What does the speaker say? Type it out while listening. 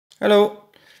Hello,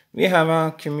 we have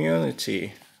a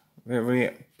community where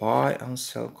we buy and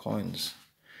sell coins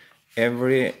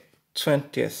every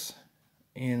 20th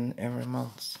in every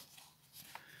month.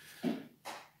 And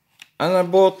I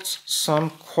bought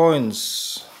some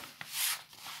coins.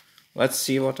 Let's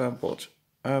see what I bought.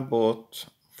 I bought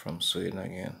from Sweden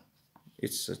again.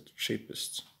 It's the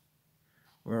cheapest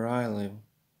where I live.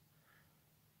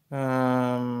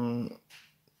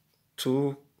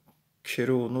 2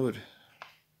 kronor,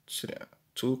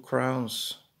 2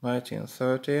 crowns,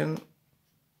 1913,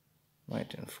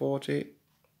 1940,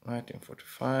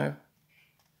 1945,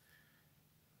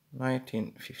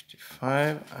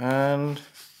 1955, and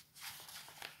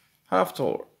half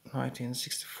dollar,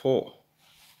 1964.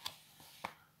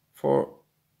 For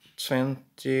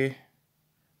 20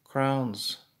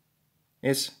 crowns,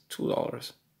 it's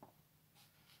 $2.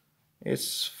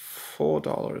 It's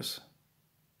 $4,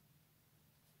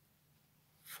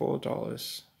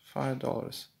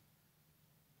 $5,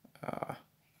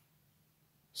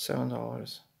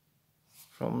 $7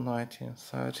 from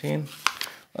 1913.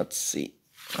 Let's see,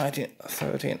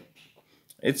 1913.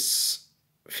 It's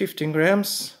 15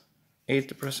 grams,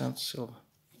 80% silver.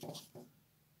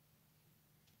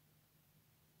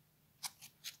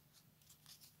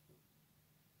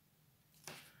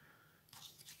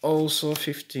 Also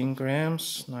 15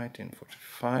 grams,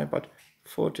 1945, but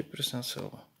 40%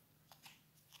 silver.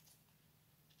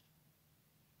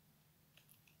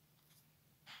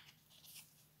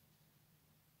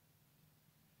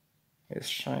 It's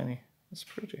shiny, it's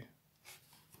pretty.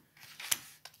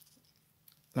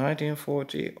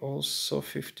 1940, also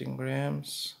 15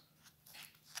 grams.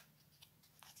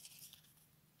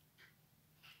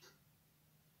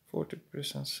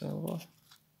 %40 silver.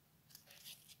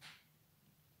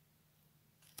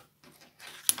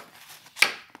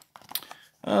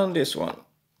 And this one,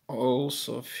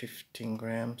 also 15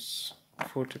 grams,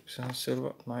 40%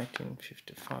 silver,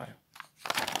 1955.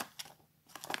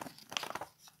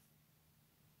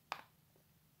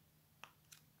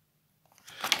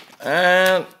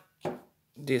 And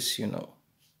this,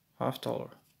 half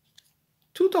dollar,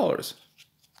 $2.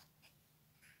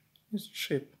 It's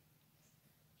cheap.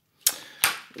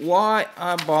 Why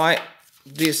I buy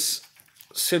these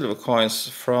silver coins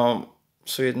from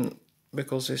Sweden?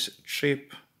 Because it's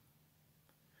cheap.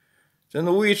 The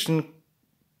Norwegian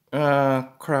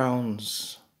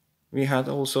crowns, we had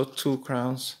also 2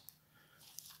 crowns.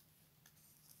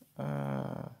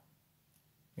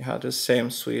 We had the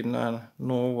same Sweden and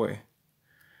Norway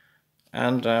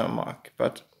and Denmark,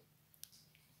 but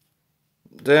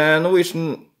the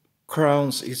Norwegian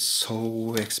crowns is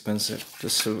so expensive, the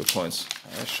silver coins.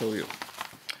 I'll show you.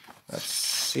 Let's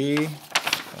see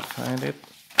if I find it.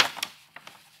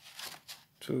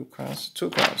 2 crowns,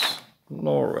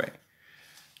 Norway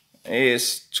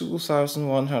is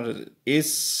 2,100.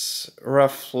 It's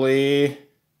roughly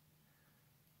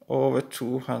over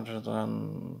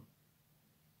 $220.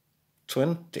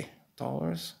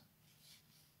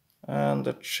 And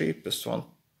the cheapest one,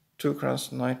 2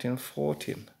 crowns,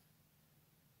 1914,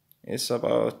 is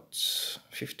about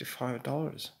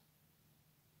 $55.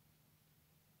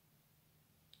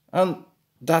 And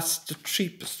that's the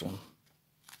cheapest one.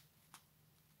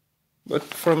 But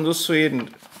from the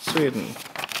Sweden,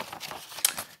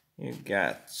 you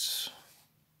get,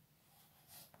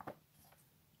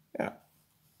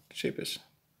 cheapest,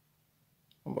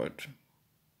 about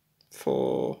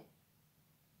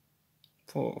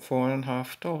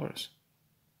 $4.50,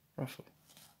 roughly.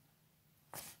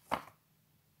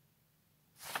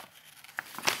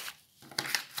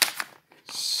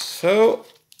 So,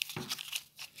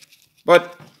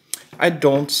 but I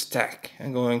don't stack.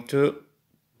 I'm going to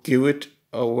give it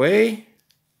away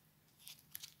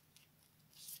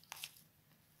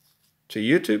to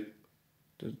YouTube.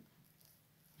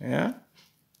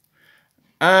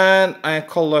 And I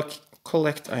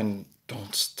collect and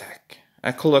don't stack.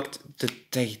 I collect the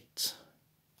date.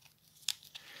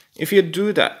 If you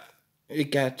do that, you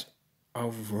get a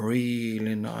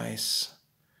really nice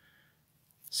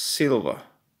silver,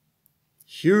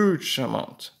 huge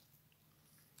amount.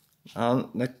 And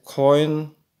the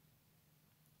coin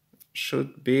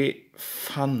should be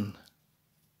fun.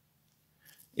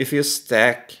 If you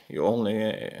stack, you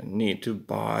only need to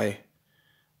buy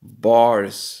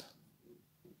bars.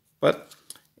 But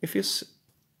if you're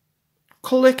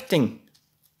collecting,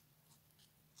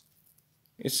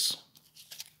 it's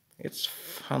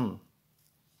fun.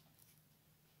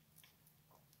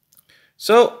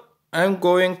 So I'm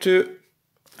going to,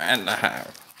 and I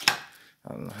have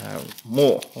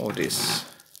more of this.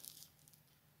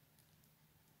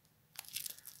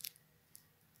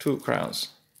 2 crowns.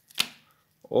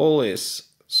 all is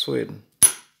Sweden.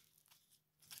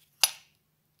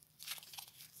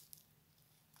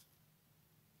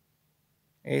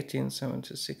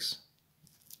 $18.76.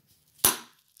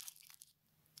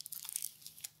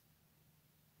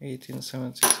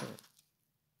 1877.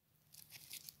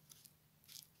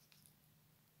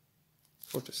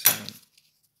 47.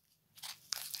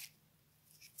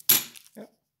 Yeah.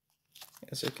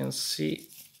 As you can see,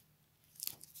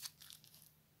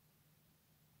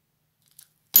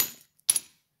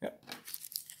 yeah,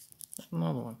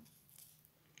 another one.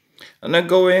 And I'm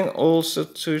going also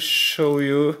to show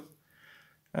you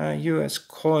US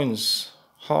coins,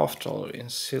 $half in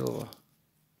silver,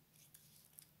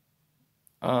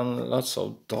 and lots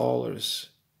of dollars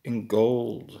in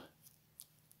gold,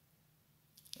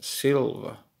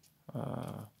 silver.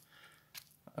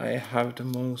 I have the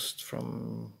most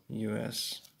from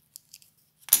US.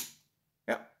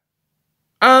 Yeah.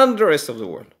 And the rest of the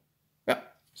world. Yeah.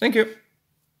 Thank you.